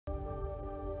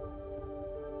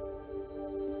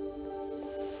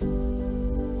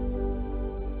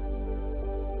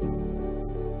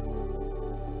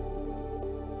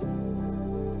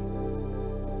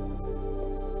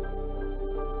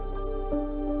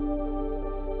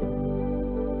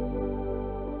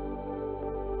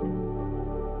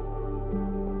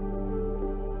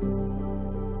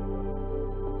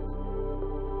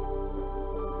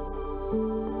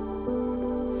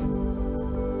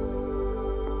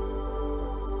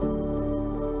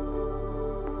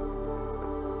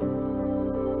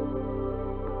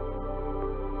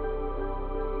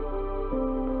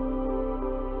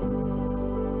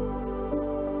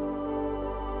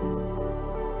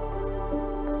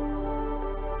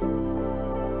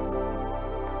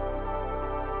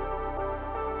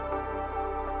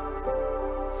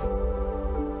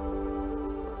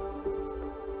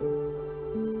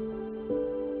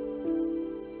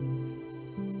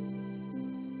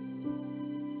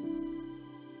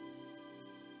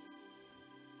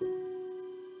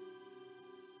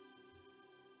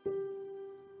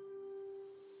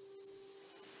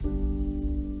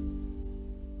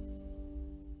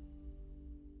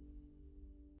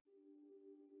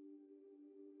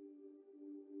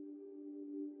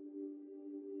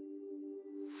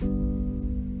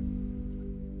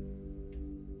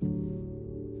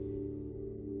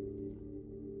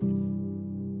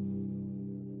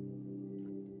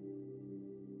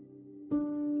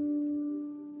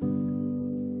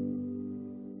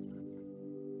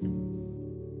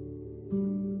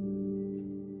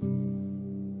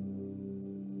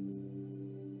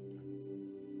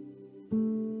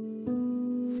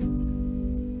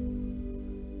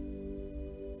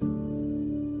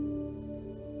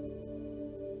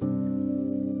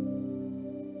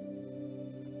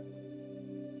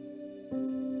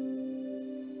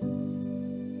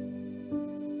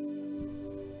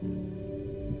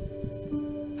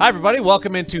Hi, everybody.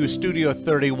 Welcome into Studio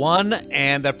 31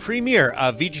 and the premiere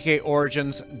of VGK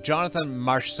Origins Jonathan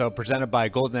Marchessault, presented by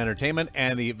Golden Entertainment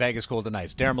and the Vegas Golden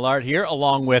Knights. Darren Millard here,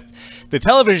 along with the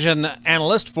television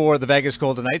analyst for the Vegas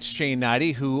Golden Knights, Shane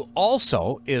Knighty, who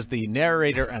also is the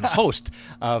narrator and host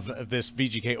of this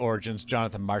VGK Origins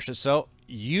Jonathan Marchessault.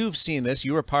 You've seen this.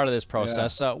 You were part of this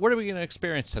process. Yeah. What are we going to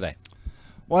experience today?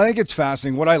 Well, I think it's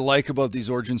fascinating. What I like about these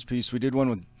Origins piece, we did one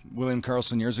with William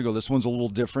Karlsson years ago. This one's a little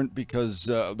different because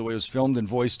the way it was filmed and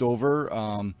voiced over.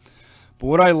 But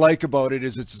what I like about it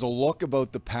is it's a look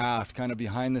about the path, kind of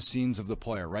behind the scenes of the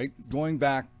player, right? Going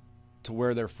back to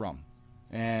where they're from.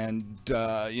 And,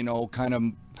 you know, kind of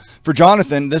for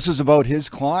Jonathan, this is about his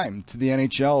climb to the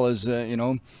NHL as, you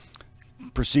know,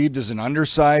 perceived as an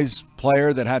undersized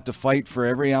player that had to fight for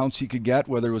every ounce he could get,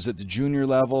 whether it was at the junior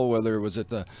level, whether it was at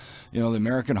the, you know, the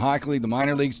American Hockey League, the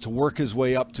minor leagues, to work his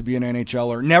way up to be an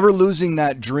NHLer, never losing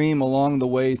that dream along the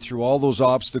way through all those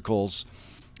obstacles.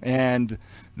 And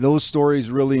those stories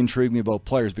really intrigue me about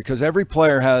players, because every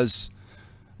player has,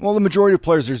 well, the majority of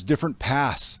players, there's different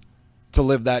paths to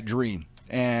live that dream.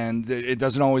 And it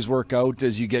doesn't always work out.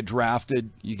 As you get drafted,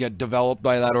 you get developed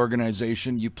by that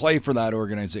organization, you play for that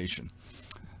organization.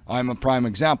 I'm a prime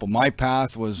example. My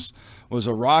path was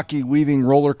a rocky, weaving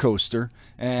roller coaster.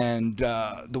 And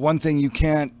the one thing you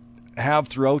can't have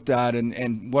throughout that,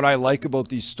 and what I like about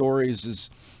these stories is,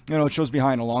 you know, it shows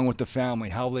behind, along with the family,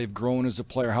 how they've grown as a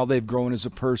player, how they've grown as a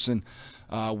person,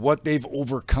 what they've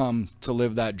overcome to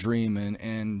live that dream.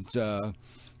 And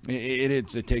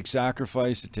it takes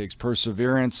sacrifice, it takes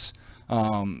perseverance.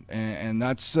 And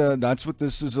that's what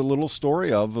this is a little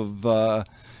story of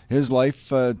his life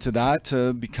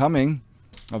to becoming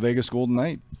a Vegas Golden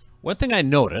Knight. One thing I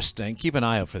noticed, and keep an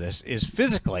eye out for this, is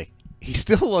physically, he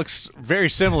still looks very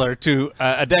similar to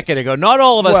a decade ago. Not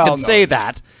all of us can say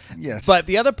that. Yes. But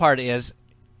the other part is,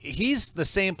 he's the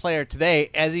same player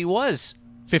today as he was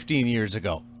 15 years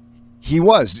ago. He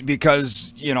was,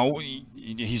 because, you know,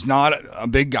 he's not a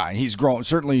big guy. He's grown.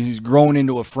 Certainly, he's grown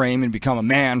into a frame and become a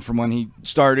man from when he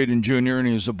started in junior and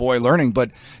he was a boy learning.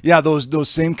 But yeah, those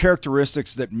same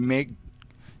characteristics that make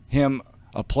him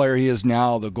a player he is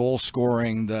now, the goal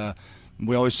scoring,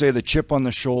 we always say the chip on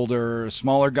the shoulder, a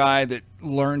smaller guy that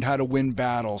learned how to win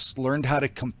battles, learned how to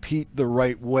compete the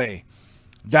right way.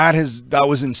 That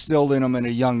was instilled in him at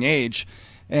a young age.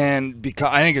 And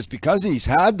I think it's because he's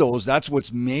had those, that's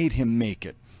what's made him make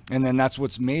it. And then that's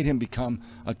what's made him become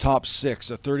a top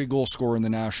six, a 30-goal scorer in the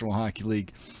National Hockey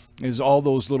League, is all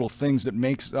those little things that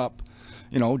makes up,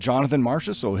 you know, Jonathan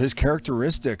Marchessault, his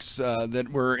characteristics that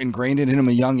were ingrained in him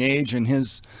at a young age. And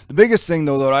the biggest thing,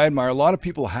 though, that I admire, a lot of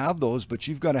people have those, but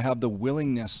you've got to have the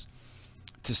willingness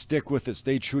to stick with it,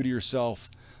 stay true to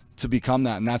yourself, to become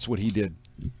that. And that's what he did.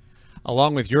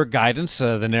 Along with your guidance,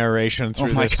 the narration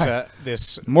through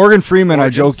this Morgan Freeman,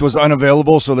 Origins. I joked, was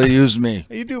unavailable, so they used me.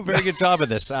 You do a very good job of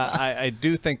this. I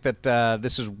do think that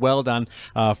this is well done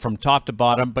from top to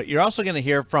bottom, but you're also going to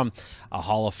hear from a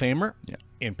Hall of Famer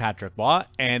in Patrick Waugh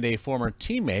and a former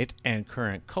teammate and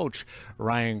current coach,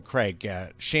 Ryan Craig.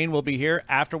 Shane will be here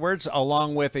afterwards,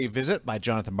 along with a visit by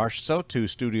Jonathan Marchessault to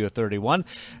Studio 31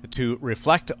 to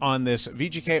reflect on this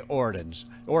VGK Origins.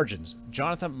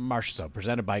 Jonathan Marchessault,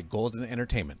 presented by Golden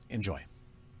Entertainment. Enjoy.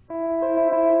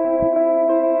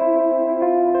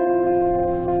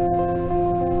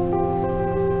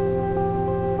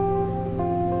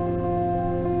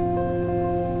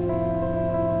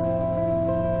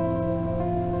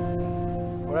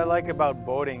 What I like about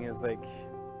boating is like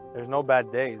there's no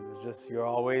bad days. It's just you're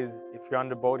always, if you're on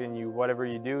the boat and whatever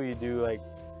you do like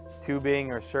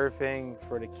tubing or surfing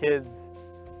for the kids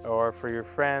or for your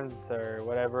friends or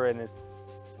whatever, and it's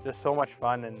just so much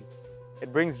fun and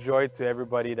it brings joy to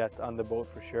everybody that's on the boat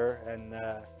for sure, and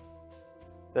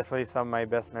definitely some of my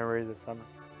best memories this summer.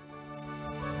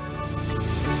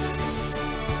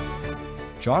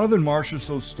 Jonathan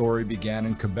Marchessault's story began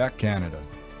in Quebec, Canada.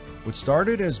 What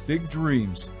started as big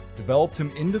dreams developed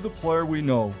him into the player we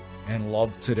know and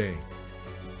love today.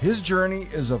 His journey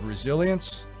is of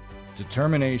resilience,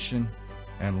 determination,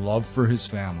 and love for his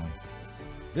family.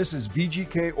 This is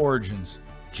VGK Origins,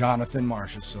 Jonathan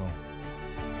Marchessault.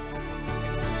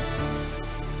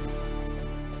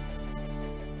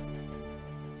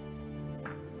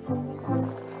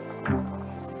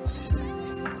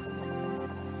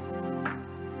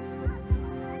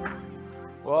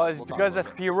 Well, it's because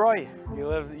of P. Roy. He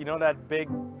lives, you know, that big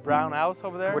brown house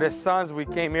over there? With his sons, we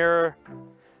came here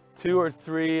 2 or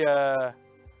 3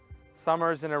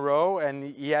 summers in a row,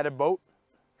 and he had a boat.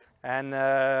 And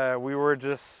we were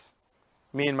just,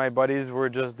 me and my buddies were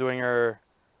just doing our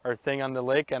thing on the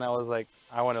lake, and I was like,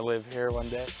 I want to live here one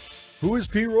day. Who is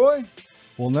P. Roy?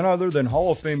 Well, none other than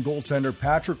Hall of Fame goaltender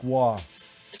Patrick Waugh.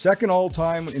 Second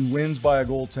all-time in wins by a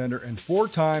goaltender and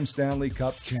 4-time Stanley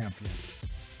Cup champion.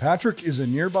 Patrick is a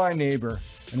nearby neighbor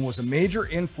and was a major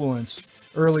influence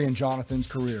early in Jonathan's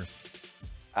career.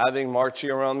 Having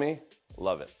Marchie around me,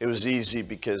 love it. It was easy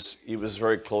because he was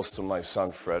very close to my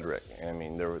son Frederick. I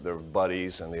mean, they're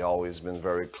buddies and they always been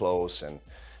very close, and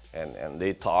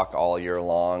they talk all year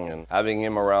long, and having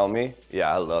him around me,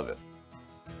 yeah, I love it.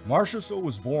 Marchessault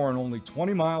was born only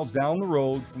 20 miles down the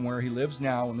road from where he lives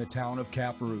now in the town of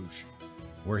Cap Rouge,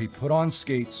 where he put on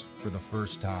skates for the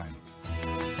first time.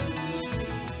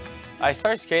 I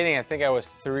started skating, I think I was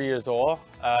 3 years old.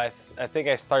 I think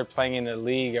I started playing in the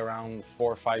league around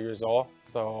 4 or 5 years old.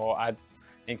 So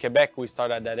in Quebec, we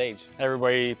start at that age.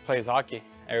 Everybody plays hockey.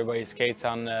 Everybody skates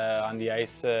on the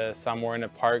ice somewhere in a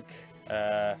park,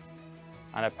 on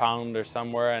a pond or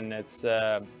somewhere, and it's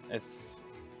kind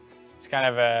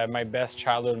of my best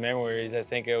childhood memories. I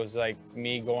think it was like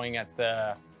me going at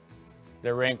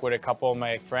the rink with a couple of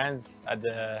my friends at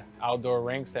the outdoor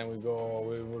rinks, and we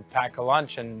would pack a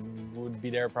lunch and would be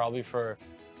there probably for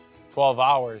 12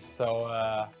 hours. So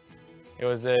it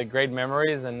was great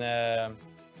memories and a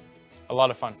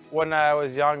lot of fun. When I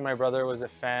was young, my brother was a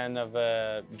fan of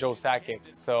Joe Sakic.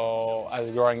 So as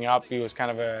growing up, he was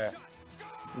kind of a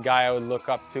guy I would look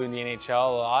up to in the NHL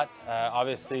a lot.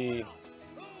 Obviously,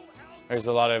 there's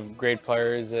a lot of great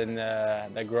players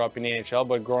that grew up in the NHL,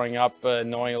 but growing up,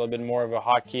 knowing a little bit more of a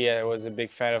hockey, I was a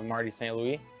big fan of Marty St.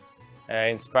 Louis.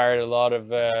 Inspired a lot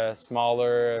of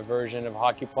smaller version of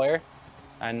hockey player,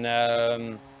 and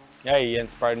yeah, he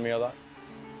inspired me a lot.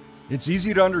 It's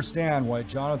easy to understand why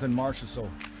Jonathan Marchessault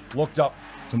looked up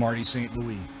to Marty St.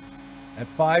 Louis. At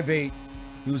 5'8",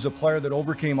 he was a player that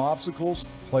overcame obstacles,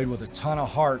 played with a ton of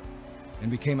heart, and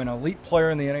became an elite player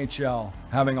in the NHL,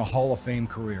 having a Hall of Fame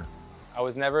career. I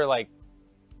was never like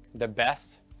the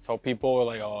best, so people were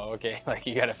like, oh, okay, like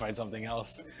you gotta find something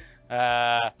else.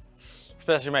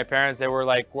 Especially my parents, they were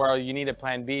like, well, you need a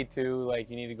plan B too, like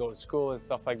you need to go to school and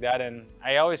stuff like that. And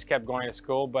I always kept going to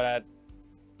school, but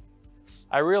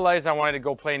I realized I wanted to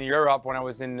go play in Europe when I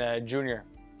was in junior.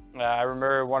 I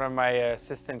remember one of my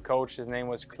assistant coach, his name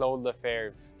was Claude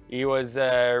Lefebvre. He was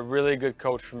a really good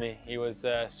coach for me. He was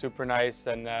super nice,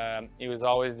 and he was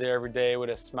always there every day with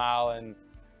a smile and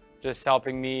just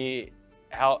helping me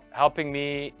how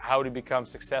to become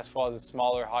successful as a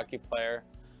smaller hockey player.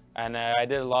 And I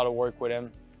did a lot of work with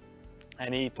him.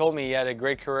 And he told me he had a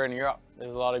great career in Europe.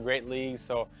 There's a lot of great leagues,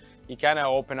 so he kind of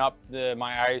opened up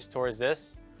my eyes towards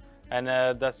this. And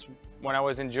that's when I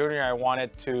was in junior, I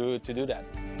wanted to do that.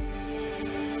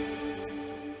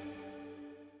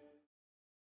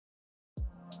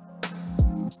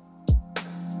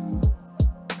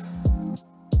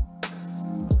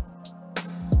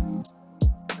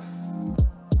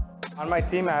 On my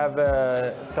team, I have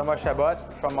Thomas Chabot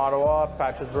from Ottawa,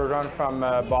 Patrice Bergeron from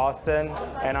Boston,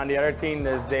 and on the other team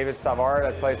there's David Savard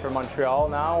that plays for Montreal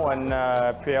now, and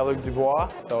Pierre-Luc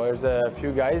Dubois. So there's a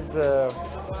few guys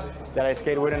that I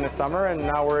skated with in the summer, and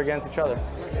now we're against each other.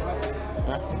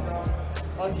 Huh?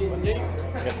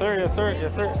 Yes sir, yes sir,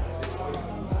 yes sir.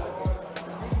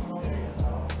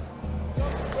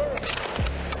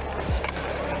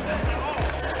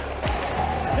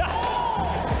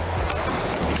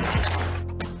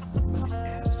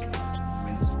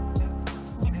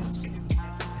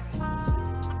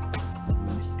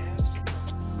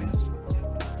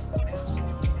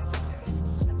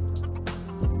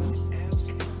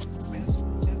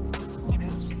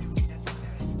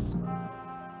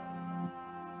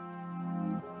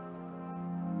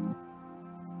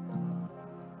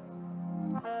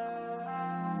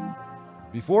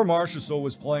 Before Marchessault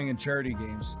was playing in charity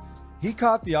games, he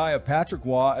caught the eye of Patrick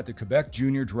Roy at the Quebec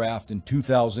Junior Draft in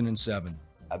 2007.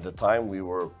 At the time, we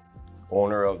were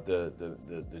owner of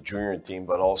the junior team,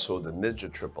 but also the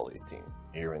midget AAA team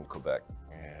here in Quebec.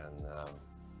 And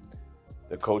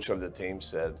the coach of the team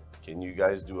said, can you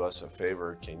guys do us a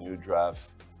favor? Can you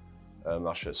draft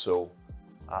Marchessault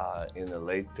in a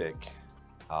late pick?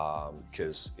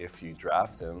 Because if you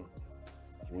draft him,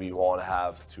 we won't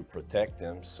have to protect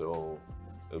him, so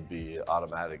it'll be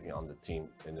automatically on the team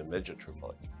in the midget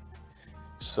AAA.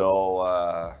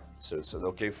 So it said,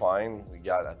 okay, fine. We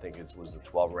got, I think it was the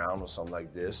 12th round or something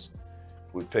like this.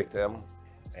 We picked him,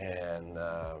 and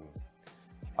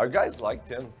our guys liked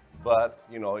him, but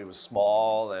you know, he was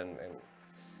small, and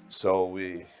so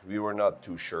we were not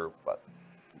too sure. But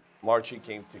Marchie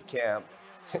came to camp,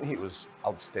 and he was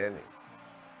outstanding.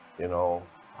 You know,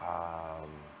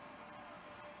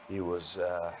 he was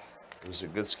a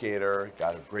good skater,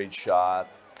 got a great shot,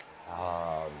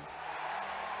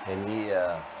 and he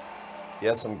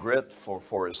had some grit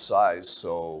for his size.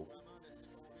 So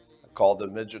I called the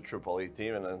midget AAA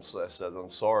team, and I said,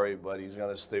 I'm sorry, but he's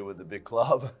gonna stay with the big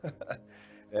club.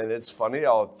 And it's funny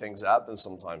how things happen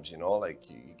sometimes, you know, like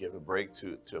you give a break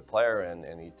to a player,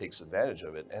 and he takes advantage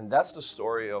of it. And that's the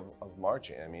story of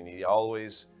Marchie. I mean, he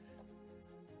always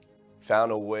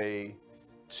found a way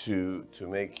to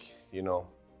make, you know,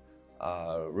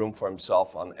 room for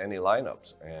himself on any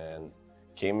lineups, and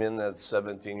came in at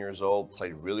 17 years old,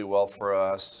 played really well for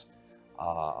us.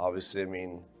 Obviously, I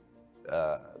mean,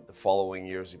 the following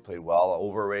years he played well.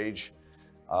 Overage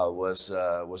was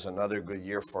another good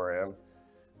year for him,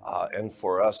 and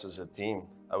for us as a team.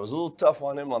 I was a little tough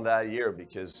on him on that year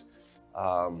because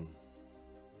I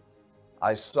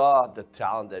saw the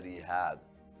talent that he had,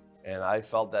 and I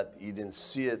felt that he didn't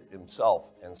see it himself.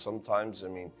 And sometimes, I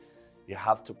mean, you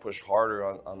have to push harder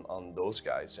on those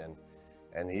guys. And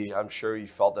I'm sure he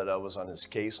felt that I was on his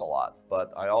case a lot.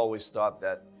 But I always thought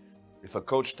that if a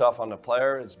coach tough on a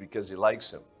player, it's because he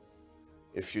likes him.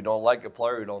 If you don't like a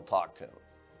player, you don't talk to him.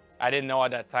 I didn't know at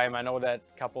that time. I know that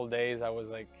couple of days I was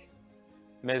like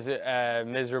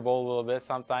miserable a little bit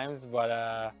sometimes. But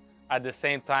at the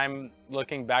same time,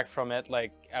 looking back from it,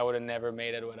 like I would have never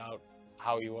made it without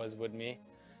how he was with me.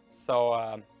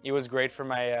 So he was great for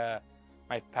my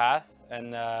my path,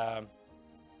 and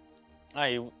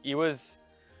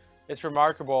it's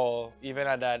remarkable even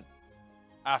at that,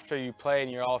 after you play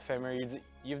and you're Hall of Famer,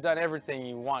 you've done everything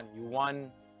you want. You won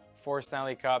 4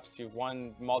 Stanley Cups, you've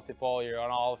won multiple, you're on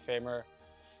Hall of Famer,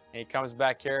 and he comes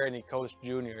back here and he coached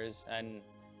juniors, and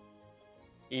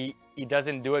he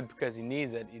doesn't do it because he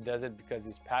needs it, he does it because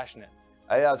he's passionate.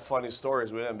 I had funny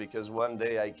stories with him because one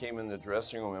day I came in the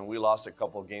dressing room and we lost a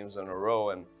couple games in a row,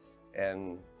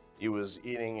 and he was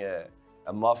eating a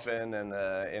muffin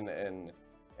and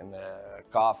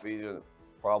coffee,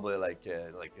 probably like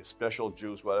a special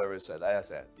juice, whatever it said. I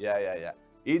said, yeah.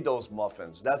 Eat those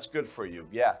muffins. That's good for you.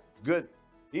 Yeah, good.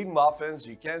 Eat muffins.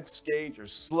 You can't skate. You're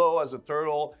slow as a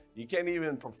turtle. You can't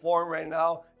even perform right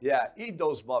now. Yeah, eat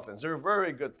those muffins. They're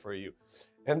very good for you.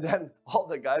 And then all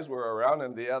the guys were around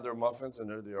and they had their muffins, and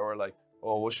they were like,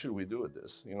 oh, what should we do with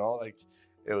this? You know, like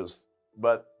it was,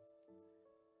 but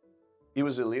he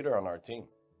was a leader on our team.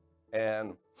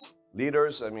 And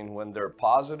leaders, I mean, when they're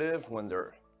positive, when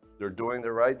they're doing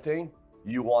the right thing,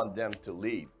 you want them to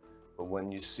lead. But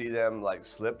when you see them like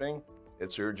slipping,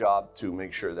 it's your job to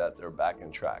make sure that they're back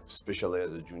in track, especially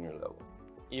at the junior level.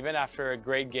 Even after a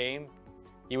great game,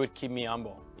 he would keep me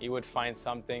humble. He would find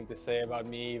something to say about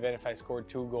me. Even if I scored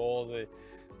 2 goals,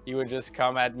 he would just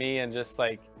come at me and just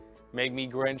like make me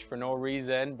grinch for no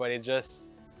reason. But it just,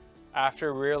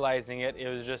 after realizing it, it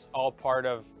was just all part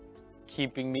of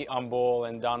keeping me humble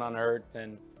and down on earth.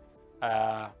 And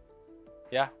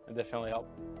yeah, it definitely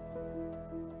helped.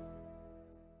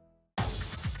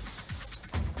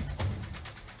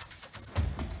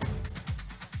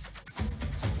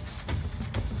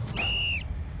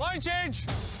 Line change.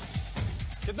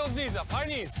 Get those knees up, high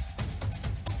knees.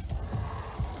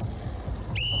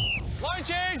 Line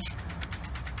change.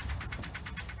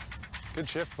 Good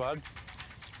shift, bud.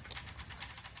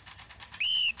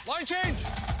 Line change.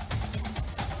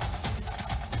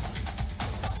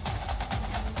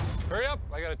 Hurry up,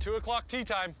 I got a 2 o'clock tea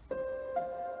time.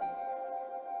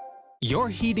 Your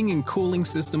heating and cooling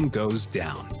system goes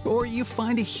down, or you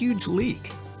find a huge leak.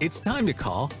 It's time to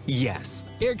call Yes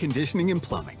Air Conditioning and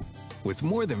Plumbing. With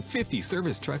more than 50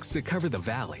 service trucks to cover the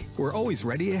valley, we're always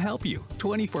ready to help you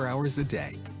 24 hours a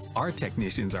day. Our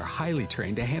technicians are highly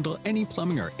trained to handle any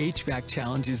plumbing or HVAC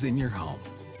challenges in your home.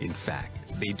 In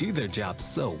fact, they do their job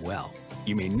so well,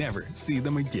 you may never see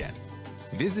them again.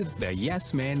 Visit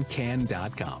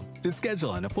theyesmancan.com to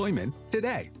schedule an appointment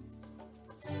today.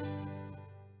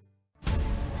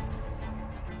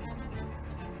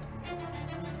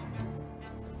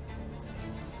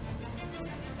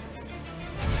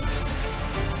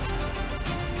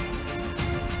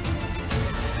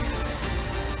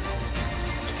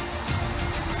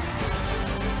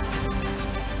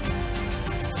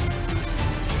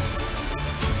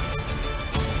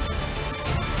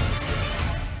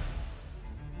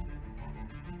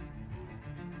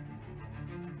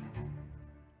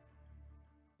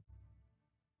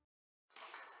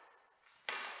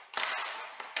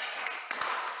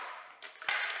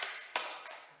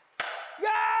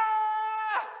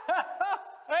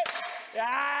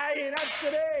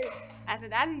 As a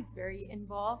dad, he's very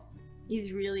involved.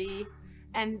 He's really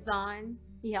hands-on.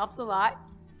 He helps a lot,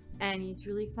 and he's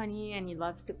really funny, and he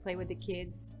loves to play with the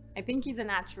kids. I think he's a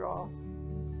natural.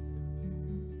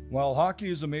 While hockey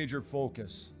is a major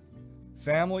focus,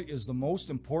 family is the most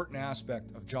important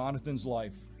aspect of Jonathan's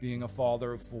life, being a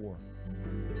father of 4.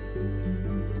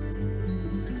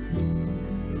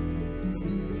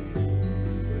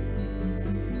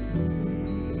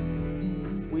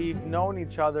 We've known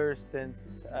each other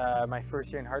since my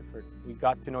first year in Hartford. We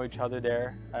got to know each other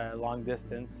there, long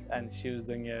distance, and she was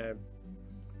doing a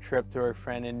trip to her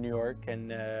friend in New York,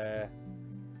 and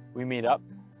we meet up,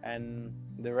 and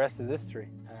the rest is history.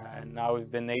 And now it's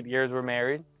been 8 years we're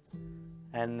married,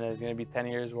 and it's going to be 10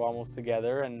 years we're almost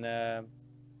together, and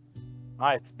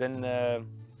it's been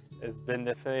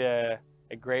definitely a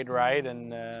great ride,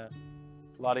 and a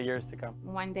lot of years to come.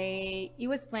 One day, he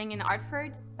was playing in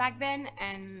Hartford back then,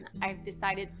 and I've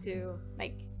decided to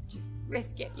just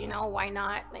risk it, you know, why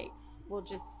not? We'll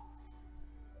just,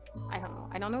 I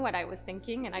don't know what I was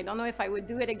thinking, and I don't know if I would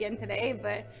do it again today,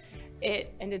 but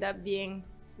it ended up being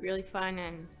really fun,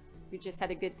 and we just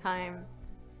had a good time.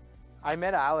 I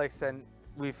met Alex, and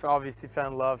we've obviously fell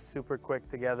in love super quick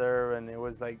together, and it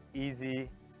was easy,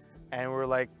 and we're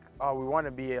like, oh, we want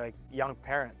to be young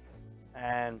parents.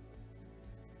 And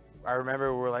I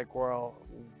remember we're like, well,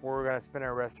 we're gonna spend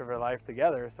the rest of our life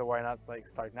together, so why not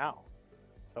start now?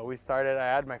 So we started.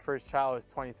 I had my first child. I was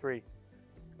 23,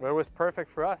 but it was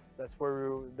perfect for us. That's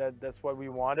where that's what we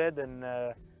wanted, and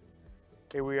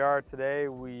here we are today.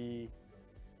 We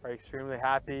are extremely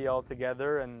happy all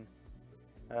together, and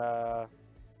no,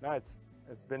 it's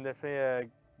been definitely a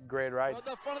great ride. At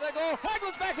the front of the goal,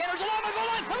 Hagel's backhanders along the goal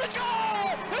line, and it's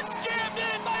goal! It's jammed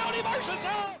in by Oni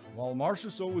Marchessault! While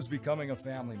Marchessault was becoming a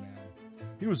family man,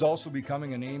 he was also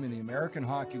becoming a name in the American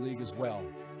Hockey League as well,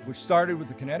 which started with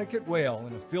the Connecticut Whale,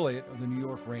 an affiliate of the New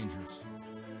York Rangers.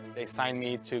 They signed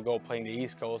me to go play in the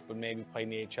East Coast, but maybe play in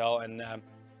the HL, and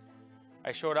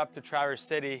I showed up to Traverse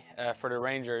City for the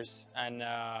Rangers, and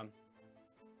I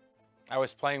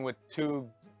was playing with 2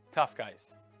 tough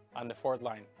guys on the 4th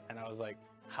line, and I was like,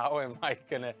 how am I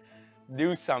gonna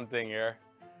do something here?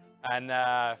 And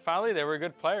finally, they were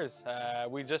good players.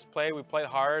 We played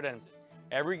hard, and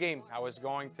every game I was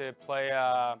going to play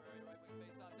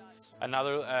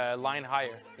another line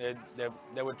higher.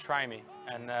 They would try me,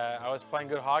 and I was playing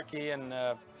good hockey, and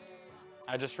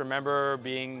I just remember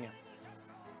being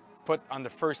put on the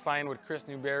first line with Chris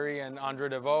Newberry and Andre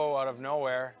Deveau out of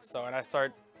nowhere. And I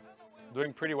started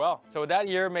doing pretty well. So that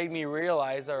year made me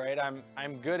realize, all right,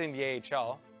 I'm good in the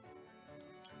AHL.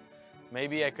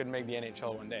 Maybe I could make the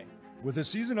NHL one day. With a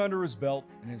season under his belt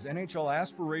and his NHL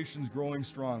aspirations growing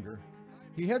stronger,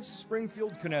 he heads to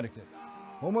Springfield, Connecticut,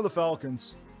 home of the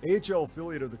Falcons, AHL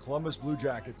affiliate of the Columbus Blue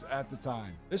Jackets at the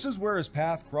time. This is where his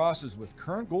path crosses with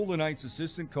current Golden Knights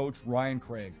assistant coach Ryan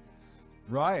Craig.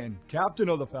 Ryan, captain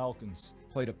of the Falcons,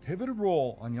 played a pivotal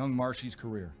role on young Marshy's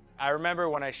career. I remember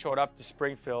when I showed up to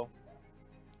Springfield,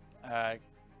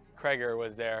 Craiger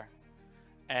was there,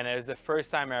 and it was the first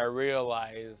time I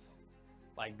realized,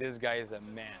 this guy is a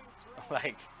man.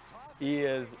 He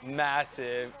is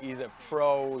massive, he's a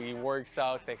pro, he works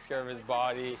out, takes care of his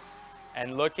body,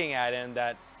 and looking at him,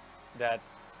 that that,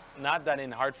 not that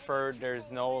in Hartford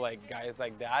there's no like guys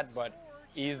like that, but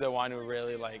he's the one who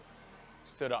really like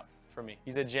stood up for me.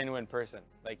 He's a genuine person.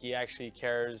 Like he actually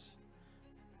cares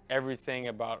everything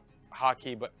about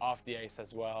hockey, but off the ice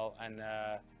as well. And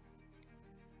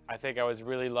I think I was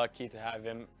really lucky to have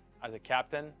him as a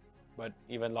captain, but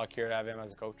even luckier to have him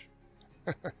as a coach.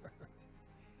 What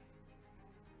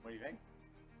do you think?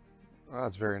 Oh,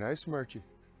 that's very nice, Marchie.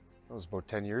 That was about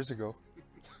 10 years ago.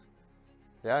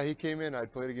 Yeah, he came in.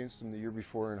 I'd played against him the year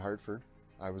before in Hartford.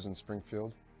 I was in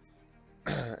Springfield.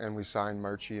 And we signed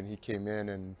Marchie, and he came in,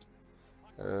 and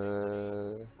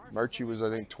Marchie was, I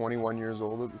think, 21 years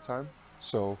old at the time.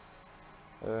 So,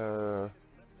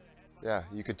 yeah,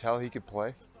 you could tell he could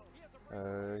play.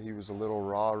 He was a little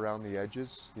raw around the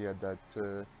edges. He had that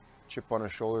chip on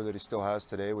his shoulder that he still has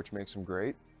today, which makes him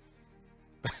great.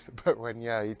 But when,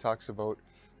 yeah, he talks about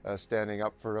standing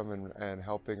up for him and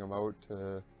helping him out,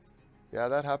 yeah,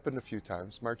 that happened a few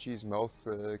times. Marchie's mouth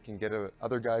can get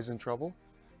other guys in trouble,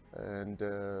 and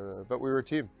but we were a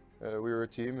team. We were a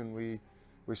team, and we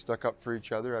stuck up for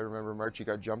each other. I remember Marchie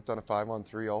got jumped on a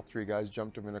 5-on-3. All three guys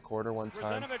jumped him in a corner one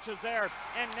time. Brzezinovich is there,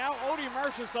 and now Odie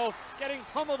Marchessault getting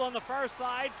pummeled on the far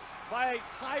side by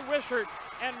Ty Wishart,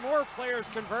 and more players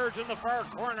converge in the far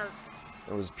corner.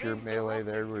 It was pure melee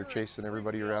there. We were chasing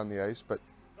everybody around the ice. But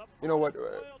you know what,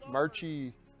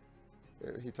 Marchie,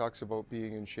 he talks about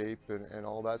being in shape and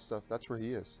all that stuff. That's where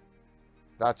he is.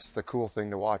 That's the cool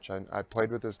thing to watch. I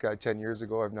played with this guy 10 years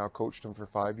ago. I've now coached him for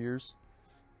 5 years.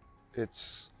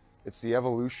 It's the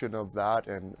evolution of that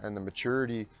and the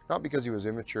maturity, not because he was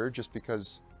immature, just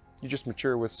because you just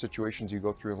mature with situations you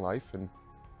go through in life. And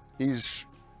he's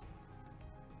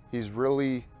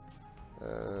really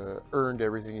earned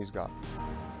everything he's got.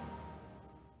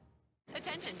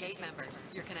 Attention gate members,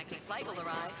 your connecting flight will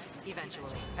arrive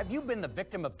eventually. Have you been the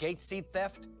victim of gate seat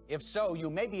theft? If so, you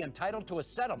may be entitled to a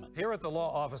settlement. Here at the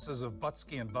law offices of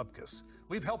Butsky and Bubkus,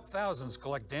 we've helped thousands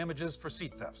collect damages for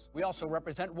seat thefts. We also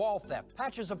represent wall theft,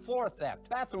 patches of floor theft,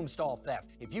 bathroom stall theft.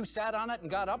 If you sat on it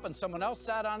and got up and someone else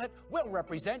sat on it, we'll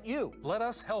represent you. Let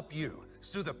us help you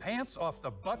sue the pants off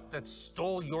the butt that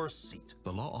stole your seat.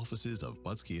 The law offices of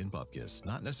Butsky and Bubkus,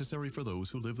 not necessary for those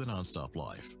who live the nonstop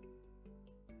life.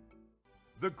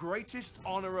 The greatest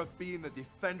honor of being the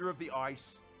defender of the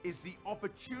ice is the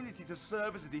opportunity to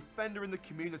serve as a defender in the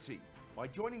community. By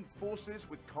joining forces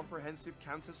with comprehensive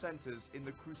cancer centers in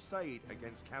the crusade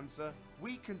against cancer,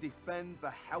 we can defend the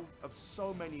health of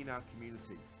so many in our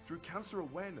community through cancer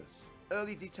awareness,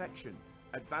 early detection,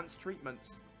 advanced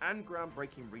treatments, and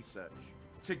groundbreaking research.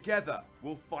 Together,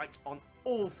 we'll fight on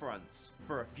all fronts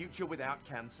for a future without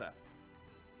cancer.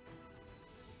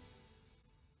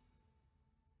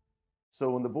 So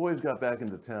when the boys got back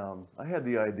into town, I had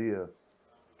the idea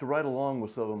to ride along with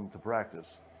some of them to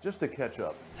practice, just to catch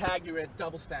up. Tag, you're at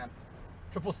double stamp.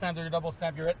 Triple stamp, you're double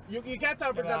stamp, you're at... You can't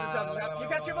double stamp. You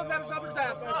can't triple stamp, double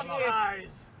stamp. Nice.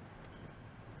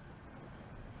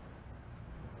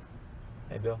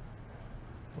 Hey, Bill.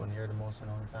 You want to hear the most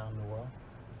annoying sound in the world?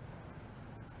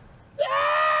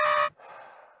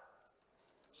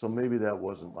 So maybe that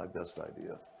wasn't my best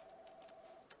idea.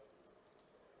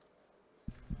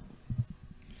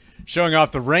 Showing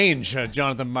off the range,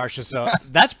 Jonathan Marchessault.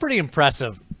 That's pretty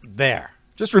impressive there.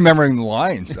 Just remembering the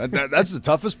lines. That's the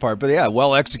toughest part. But yeah,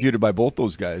 well executed by both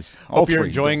those guys. Hope you're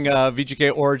enjoying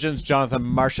VGK Origins. Jonathan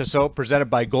Marchessault, presented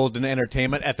by Golden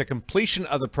Entertainment. At the completion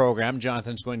of the program,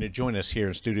 Jonathan's going to join us here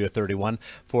in Studio 31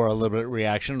 for a little bit of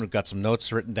reaction. We've got some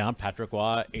notes written down. Patrick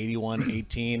Waugh,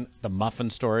 81-18, the muffin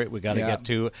story we got to get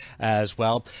to as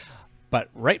well. But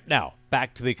right now,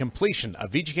 back to the completion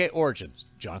of VGK Origins.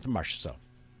 Jonathan Marchessault.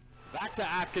 Back to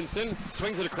Atkinson,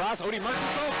 swings it across. Odie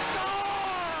Marchessault scores!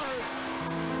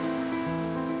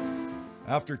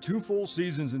 After 2 full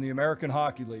seasons in the American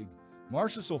Hockey League,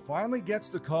 Marchessault finally gets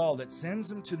the call that sends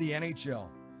him to the NHL.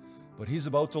 But he's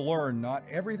about to learn not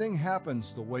everything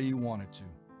happens the way you want it to.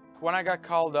 When I got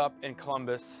called up in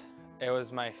Columbus, it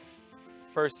was my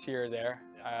first year there.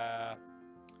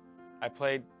 I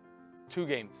played 2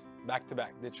 games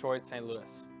back-to-back, Detroit, St.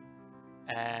 Louis.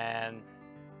 And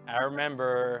I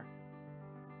remember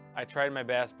I tried my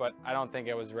best, but I don't think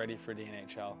I was ready for the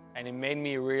NHL. And it made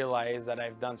me realize that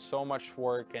I've done so much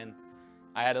work, and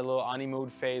I had a little honeymoon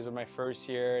phase with my first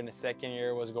year, and the second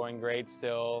year was going great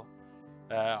still.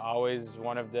 Always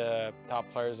one of the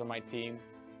top players on my team.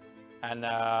 And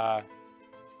it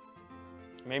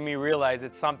made me realize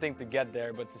it's something to get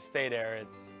there, but to stay there,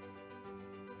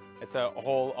 it's a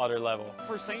whole other level.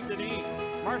 For St. Denis,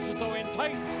 Marchessault in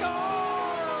tight, scores!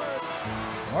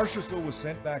 Marchessault was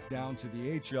sent back down to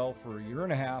the AHL for 1.5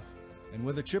 years and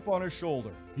with a chip on his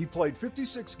shoulder, he played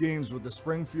 56 games with the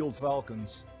Springfield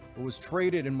Falcons, but was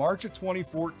traded in March of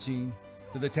 2014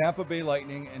 to the Tampa Bay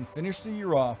Lightning and finished the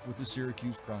year off with the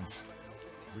Syracuse Crunch.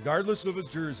 Regardless of his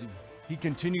jersey, he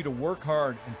continued to work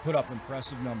hard and put up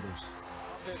impressive numbers.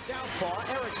 The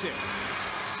southpaw, Erickson.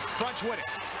 Crunch with it.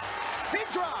 He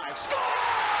drives. Score!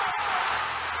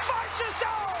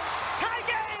 Marchessault! Tie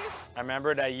game! I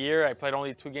remember that year I played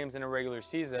only 2 games in a regular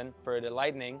season for the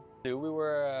Lightning. We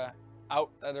were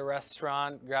out at a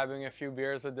restaurant grabbing a few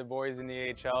beers with the boys in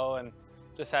the AHL and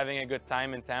just having a good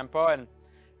time in Tampa. And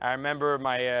I remember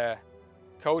my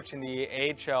coach in the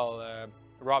AHL,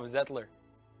 Rob Zettler,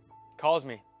 calls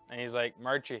me and he's like,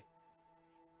 "Marchie,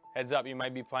 heads up, you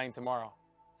might be playing tomorrow."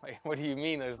 Like, what do you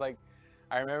mean?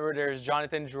 I remember there's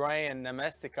Jonathan Drouin and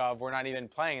Nemestikov were not even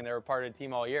playing and they were part of the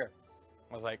team all year.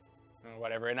 I was like,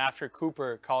 whatever. And after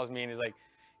Cooper calls me and he's like,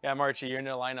 "Yeah, Marchie, you're in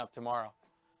the lineup tomorrow."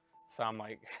 So I'm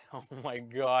like, oh my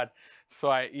God. So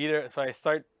I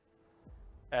start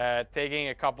taking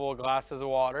a couple of glasses of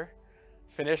water,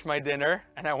 finish my dinner,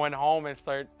 and I went home and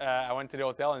I went to the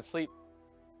hotel and sleep.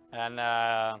 And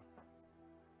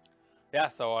yeah,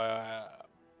 so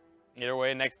either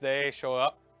way, next day, show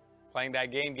up, playing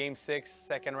that game, Game 6,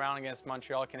 second round against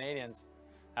Montreal Canadiens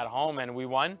at home, and we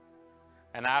won.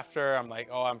 And after, I'm like,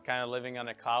 oh, I'm kind of living on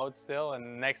a cloud still. And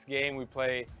the next game, we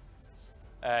play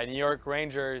New York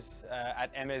Rangers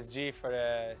at MSG for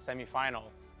the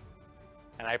semifinals.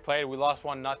 And I played, we lost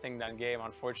 1-0 that game,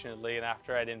 unfortunately, and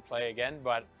after I didn't play again.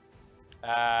 But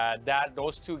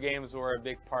those 2 games were a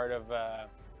big part of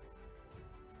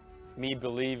me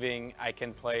believing I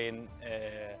can play in,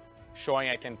 showing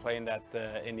I can play in that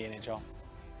in the NHL.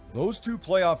 Those 2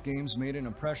 playoff games made an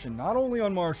impression not only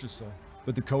on Marchessault,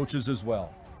 but the coaches as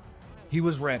well. He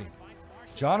was ready.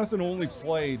 Jonathan only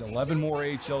played 11 more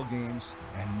AHL games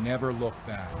and never looked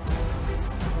back.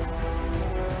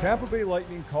 The Tampa Bay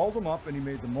Lightning called him up and he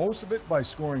made the most of it by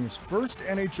scoring his first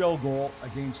NHL goal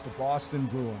against the Boston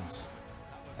Bruins.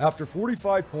 After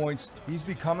 45 points, he's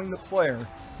becoming the player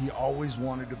he always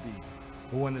wanted to be.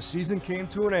 But when the season came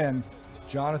to an end,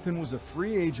 Jonathan was a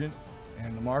free agent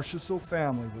and the Marchessault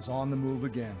family was on the move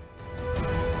again.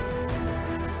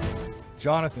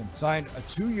 Jonathan signed a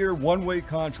 2-year, one-way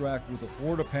contract with the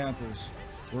Florida Panthers,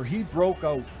 where he broke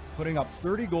out, putting up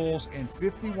 30 goals and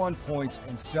 51 points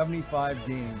in 75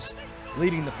 games,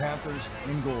 leading the Panthers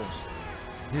in goals.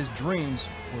 His dreams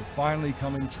were finally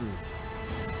coming true.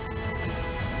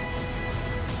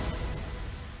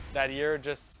 That year,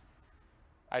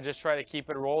 I just try to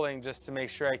keep it rolling just to make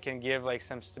sure I can give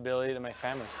some stability to my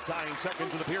family. Dying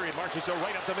seconds of the period. Marchessault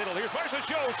right up the middle. Here's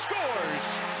Marchessault,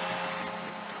 scores!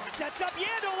 Sets up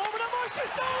Yandel over to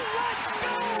Marchessault. Let's go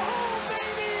home,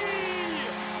 baby!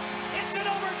 It's an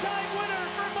overtime winner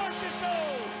for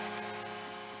Marchessault.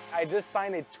 I just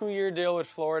signed a 2-year deal with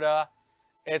Florida.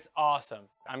 It's awesome.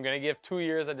 I'm going to give 2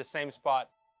 years at the same spot.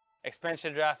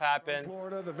 Expansion draft happens.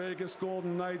 Florida, the Vegas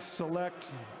Golden Knights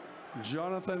select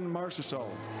Jonathan Marchessault.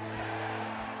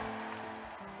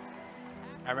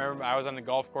 I remember I was on the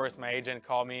golf course. My agent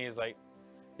called me. He's like,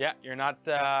 "Yeah, you're not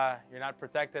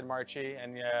protected, Marchie,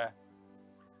 and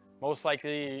most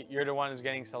likely you're the one who's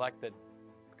getting selected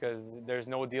because there's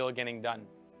no deal getting done."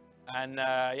 And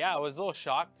yeah, I was a little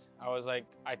shocked. I was like,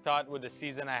 I thought with the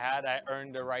season I had, I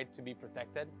earned the right to be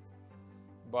protected,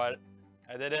 but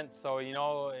I didn't. So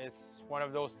it's one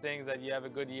of those things that you have a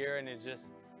good year, and it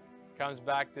just comes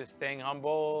back to staying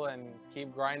humble and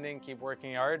keep grinding, keep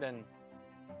working hard, and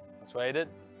that's what I did.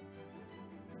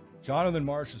 Jonathan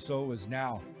Marchessault is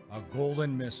now a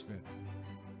golden misfit,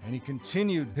 and he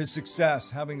continued his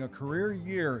success, having a career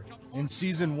year in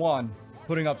Season 1,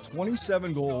 putting up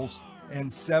 27 goals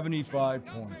and 75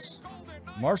 points.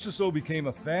 Marchessault became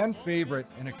a fan favorite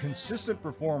and a consistent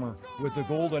performer with the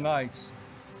Golden Knights,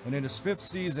 and in his 5th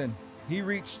season, he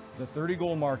reached the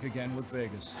 30-goal mark again with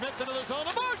Vegas. Smith into the zone.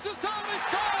 Marchessault, he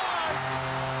scores!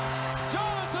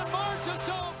 Jonathan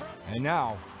Marchessault! And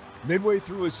now, midway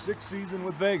through his 6th season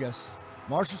with Vegas,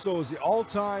 Marchessault is the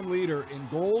all-time leader in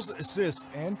goals, assists,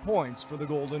 and points for the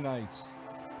Golden Knights.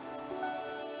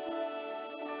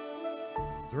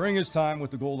 During his time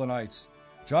with the Golden Knights,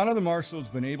 Jonathan Marchessault has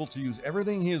been able to use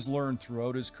everything he has learned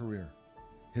throughout his career.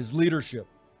 His leadership,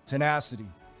 tenacity,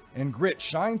 and grit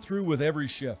shine through with every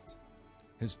shift.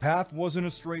 His path wasn't a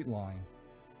straight line,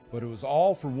 but it was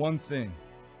all for one thing: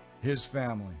 his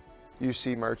family. You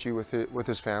see Marchie with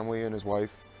his family and his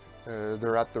wife.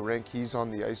 They're at the rink. He's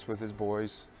on the ice with his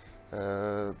boys.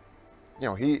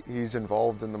 He's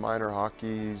involved in the minor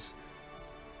hockey.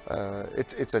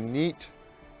 It's a neat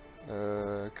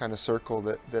kind of circle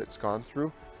that's gone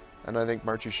through. And I think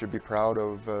Marchie should be proud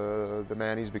of the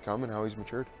man he's become and how he's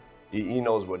matured. He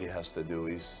knows what he has to do.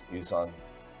 He's on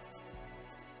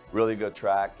really good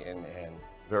track and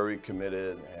very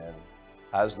committed and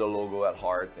has the logo at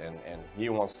heart, and he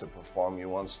wants to perform, he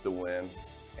wants to win,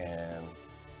 and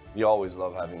you always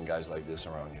love having guys like this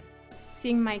around you.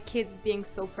 Seeing my kids being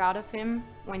so proud of him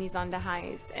when he's on the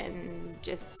highest, and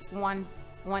just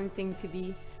wanting to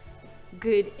be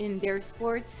good in their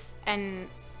sports, and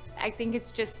I think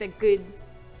it's just a good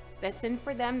lesson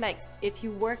for them, like if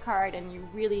you work hard and you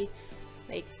really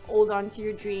like hold on to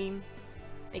your dream,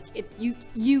 like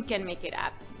you can make it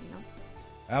happen, you know.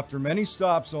 After many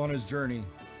stops on his journey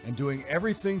and doing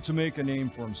everything to make a name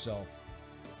for himself,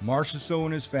 Marchessault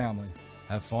and his family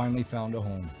have finally found a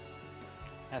home.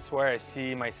 That's where I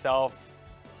see myself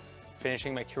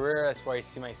finishing my career. That's where I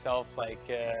see myself like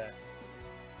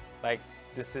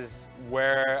this is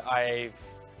where I've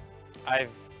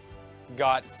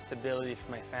got stability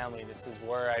for my family. This is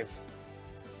where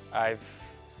I've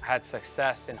had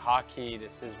success in hockey.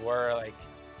 This is where like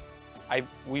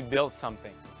we built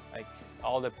something. Like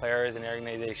all the players in the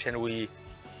organization, we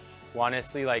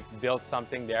honestly like built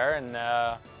something there, and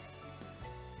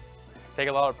take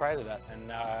a lot of pride in that. And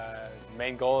the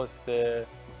main goal is to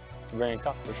bring a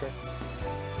cup for sure.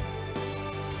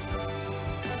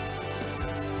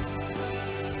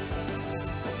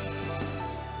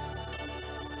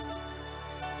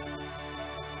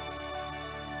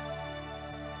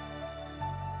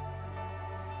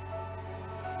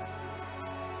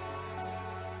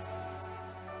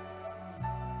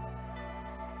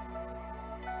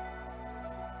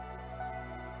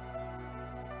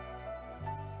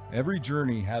 Every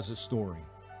journey has a story.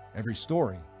 Every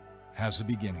story has a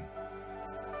beginning.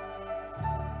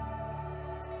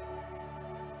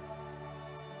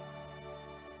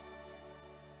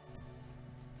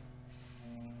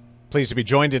 Pleased to be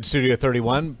joined in Studio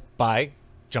 31 by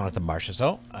Jonathan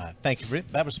Marchessault. Thank you for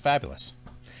it. That was fabulous.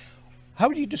 How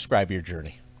would you describe your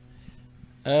journey?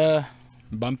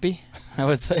 Bumpy, I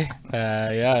would say.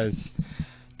 Yeah, it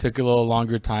took a little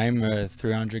longer time,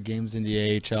 300 games in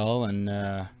the AHL,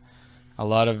 and a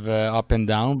lot of up and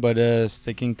down, but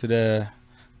sticking to the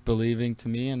believing to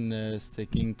me, and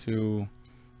sticking to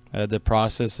the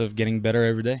process of getting better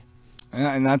every day.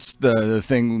 And that's the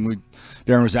thing when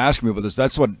Darren was asking me about this.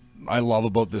 That's what I love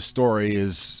about this story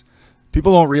is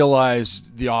people don't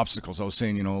realize the obstacles. I was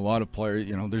saying, a lot of players,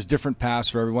 there's different paths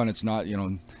for everyone. It's not,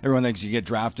 everyone thinks you get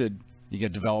drafted, you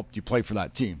get developed, you play for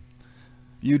that team.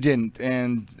 You didn't,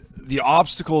 and the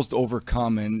obstacles to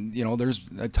overcome, and there's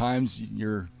at times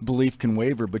your belief can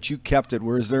waver, but you kept it.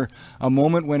 Was there a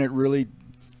moment when it really,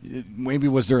 maybe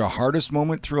was there a hardest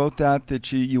moment throughout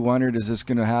that you wondered, is this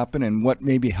going to happen? And what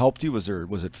maybe helped you? Was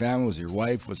it family? Was it your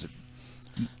wife? Was it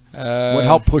what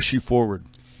helped push you forward?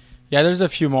 Yeah, there's a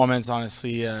few moments,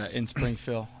 honestly, in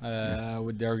Springfield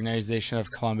with the organization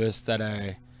of Columbus that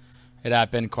it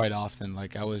happened quite often.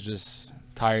 Like I was just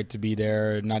tired to be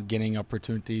there, not getting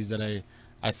opportunities that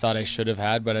I thought I should have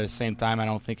had, but at the same time I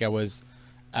don't think I was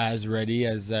as ready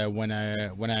as when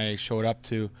I showed up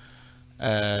to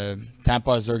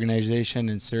Tampa's organization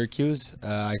in Syracuse.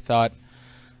 I thought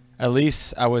at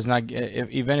least I was not,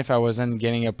 even if I wasn't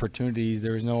getting opportunities,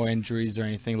 there was no injuries or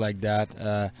anything like that,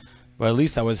 but at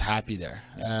least I was happy there.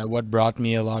 What brought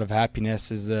me a lot of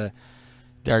happiness is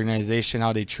the organization,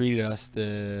 how they treated us,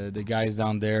 the guys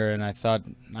down there, and I thought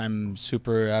I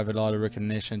have a lot of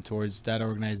recognition towards that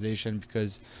organization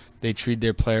because they treat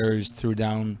their players through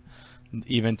down,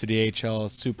 even to the AHL,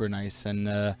 super nice.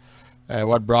 And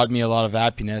what brought me a lot of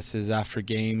happiness is after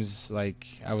games, like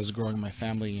I was growing my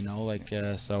family,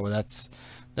 so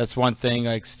that's one thing.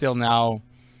 Like still now,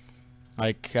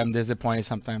 like I'm disappointed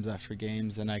sometimes after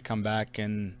games, and I come back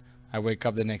and I wake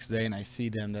up the next day and I see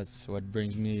them. That's what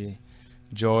brings me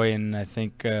joy, and I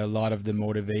think a lot of the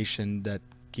motivation that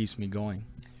keeps me going.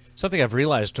 Something I've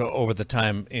realized over the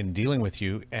time in dealing with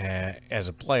you as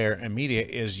a player and media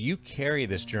is you carry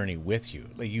this journey with you.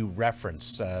 Like you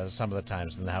reference some of the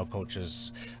times and how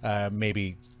coaches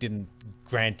maybe didn't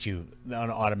grant you an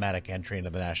automatic entry into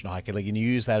the National Hockey League, and you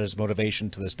use that as motivation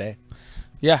to this day.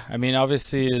 Yeah, I mean,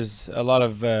 obviously, there's a lot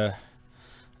of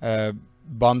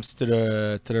bumps to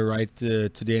the right to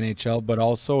the NHL, but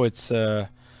also it's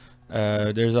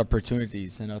there's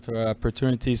opportunities.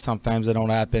 Opportunities sometimes that don't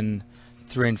happen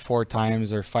 3 and 4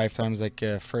 times or 5 times like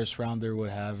a first rounder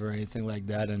would have or anything like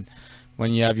that. And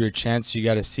when you have your chance, you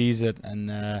got to seize it. And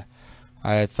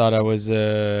I thought I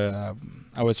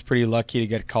was pretty lucky to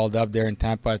get called up there in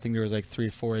Tampa. I think there was like 3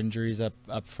 or 4 injuries up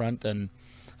front, and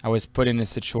I was put in a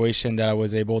situation that I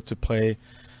was able to play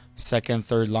second,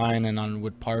 third line and on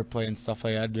with power play and stuff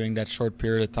like that during that short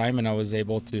period of time, and I was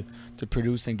able to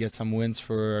produce and get some wins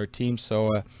for our team.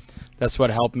 So that's what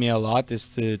helped me a lot,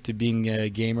 is to being a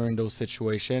gamer in those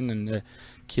situations and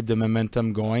keep the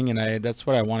momentum going. And that's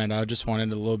what I wanted. I just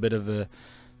wanted a little bit of a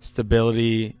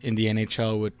stability in the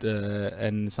NHL with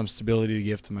and some stability to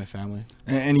give to my family.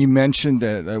 And you mentioned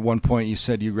that at one point you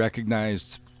said you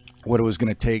recognized what it was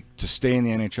going to take to stay in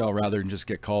the NHL rather than just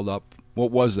get called up.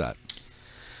 What was that?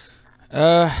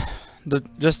 Still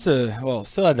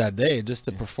at that day, just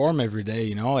to perform every day,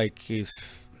 you know, like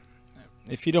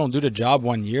if you don't do the job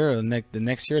one year, the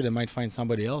next year they might find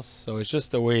somebody else. So it's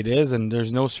just the way it is, and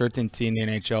there's no certainty in the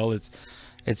NHL.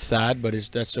 It's sad, but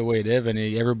that's the way it is, and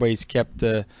everybody's kept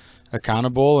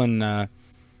accountable, and I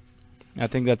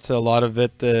think that's a lot of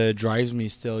it drives me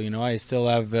still. You know, I still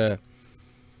have the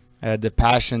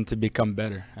passion to become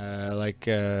better.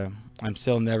 I'm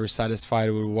still never satisfied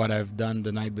with what I've done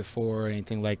the night before or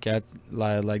anything like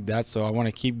that. So I want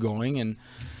to keep going, and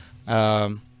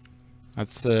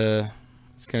it's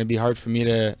going to be hard for me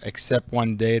to accept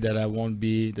one day that I won't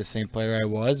be the same player I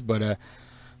was. But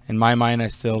in my mind, I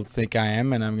still think I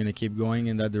am, and I'm going to keep going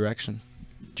in that direction.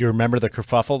 Do you remember the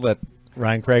kerfuffle that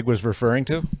Ryan Craig was referring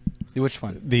to? Which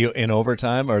one? In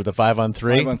overtime or the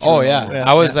 5-on-3? Oh yeah,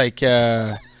 I was like.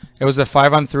 It was a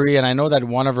 5-on-3, and I know that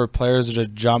one of our players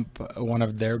would jump one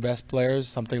of their best players,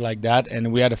 something like that,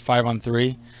 and we had a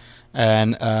 5-on-3,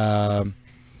 and I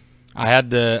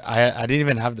didn't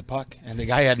even have the puck, and the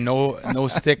guy had no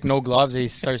stick, no gloves. And he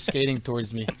started skating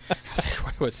towards me. I was like,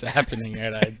 "What was happening?"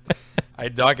 And I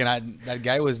dug, and that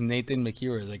guy was Nathan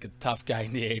McEwer, like a tough guy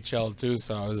in the AHL too.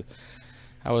 So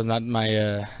I was not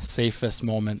my safest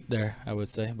moment there, I would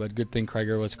say, but good thing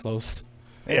Krieger was close.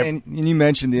 And you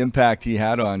mentioned the impact he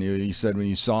had on you. You said when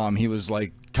you saw him, he was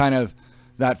like kind of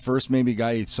that first maybe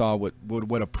guy you saw what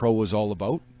a pro was all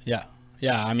about. Yeah.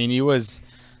 I mean, he was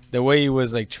the way he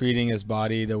was like treating his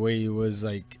body, the way he was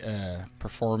like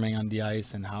performing on the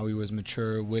ice, and how he was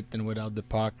mature with and without the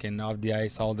puck and off the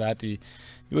ice, all that. He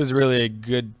was really a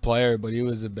good player, but he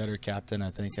was a better captain.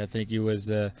 I think he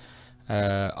was.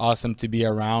 Awesome to be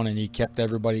around, and he kept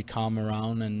everybody calm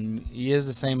around, and he is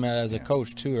the same as a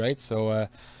coach too, right? So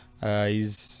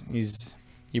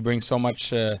he brings so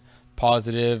much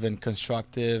positive and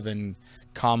constructive and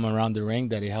calm around the ring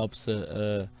that he helps.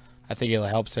 I think it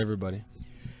helps everybody.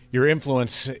 Your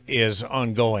influence is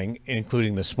ongoing,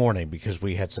 including this morning, because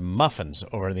we had some muffins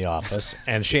over in the office,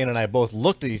 and Shane and I both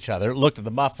looked at each other, looked at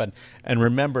the muffin, and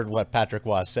remembered what Patrick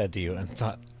Waugh said to you, and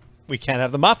thought, we can't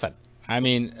have the muffin. I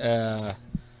mean, I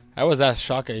was as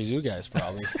shocked as you guys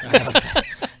probably.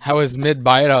 I was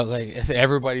mid-bite. I was like,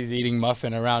 everybody's eating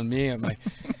muffin around me. I'm like,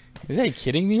 is he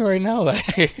kidding me right now?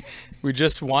 Like, we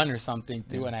just won or something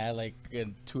too, and I had like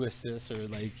 2 assists or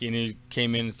like, and he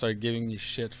came in and started giving me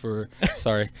shit for.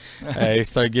 Sorry, he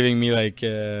started giving me like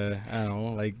I don't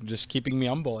know, like just keeping me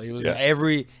humble. He was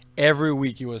every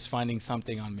week he was finding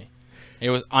something on me. It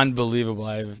was unbelievable.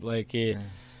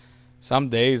 Some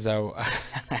days I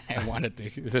wanted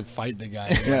to fight the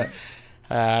guy. Yeah.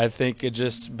 I think it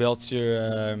just builds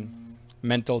your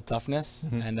mental toughness,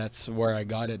 and that's where I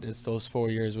got it. It's those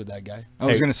 4 years with that guy. I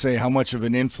was going to say, how much of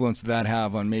an influence did that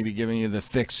have on maybe giving you the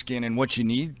thick skin and what you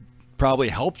need? Probably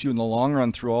helped you in the long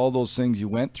run through all those things you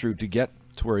went through to get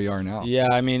to where you are now. Yeah,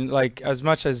 I mean, like as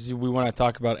much as we want to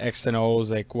talk about X and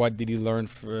O's, like what did he learn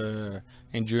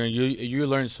in junior? You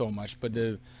learn so much, but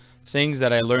the things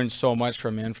that I learned so much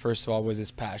from him, first of all, was his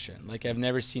passion. Like I've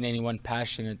never seen anyone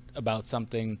passionate about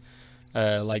something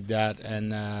like that,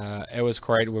 and it was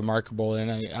quite remarkable.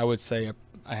 And I would say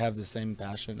I have the same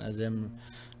passion as him.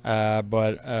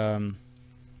 And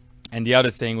the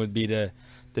other thing would be the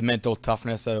mental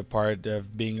toughness of a part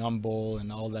of being humble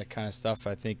and all that kind of stuff.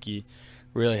 I think he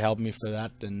really helped me for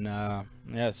that. And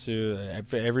so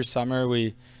every summer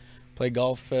we play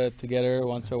golf together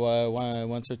once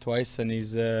or twice, and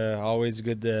he's always a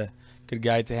good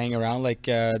guy to hang around. Like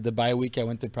the bye week, I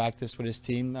went to practice with his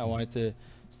team. I wanted to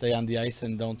stay on the ice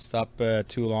and don't stop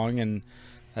too long, and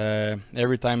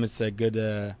every time it's a good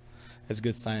time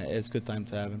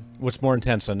to have him. What's more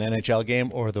intense, an NHL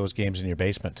game or those games in your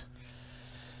basement?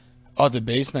 Oh, the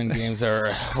basement games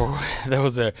are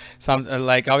those are some,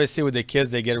 like obviously with the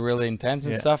kids they get really intense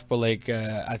and stuff, but like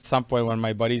at some point when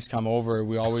my buddies come over,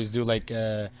 we always do like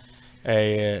a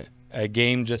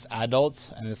game just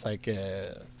adults, and it's like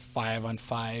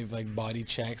 5-on-5 like body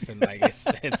checks, and like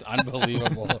it's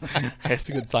unbelievable. It's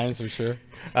good times for sure.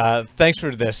 Thanks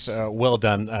for this. Well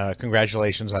done.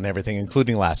 Congratulations on everything,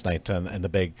 including last night and the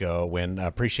big win.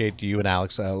 Appreciate you and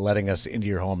Alex letting us into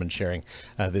your home and sharing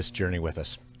this journey with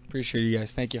us. Appreciate you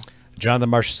guys. Thank you.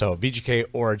 Jonathan Marchessault, VGK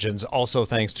Origins. Also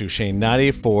thanks to Shane Nutty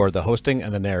for the hosting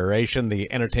and the narration,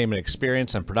 the entertainment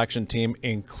experience and production team,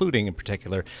 including in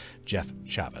particular Jeff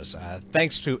Chavez.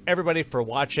 Thanks to everybody for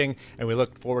watching, and we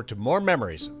look forward to more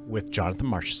memories with Jonathan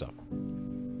Marchessault.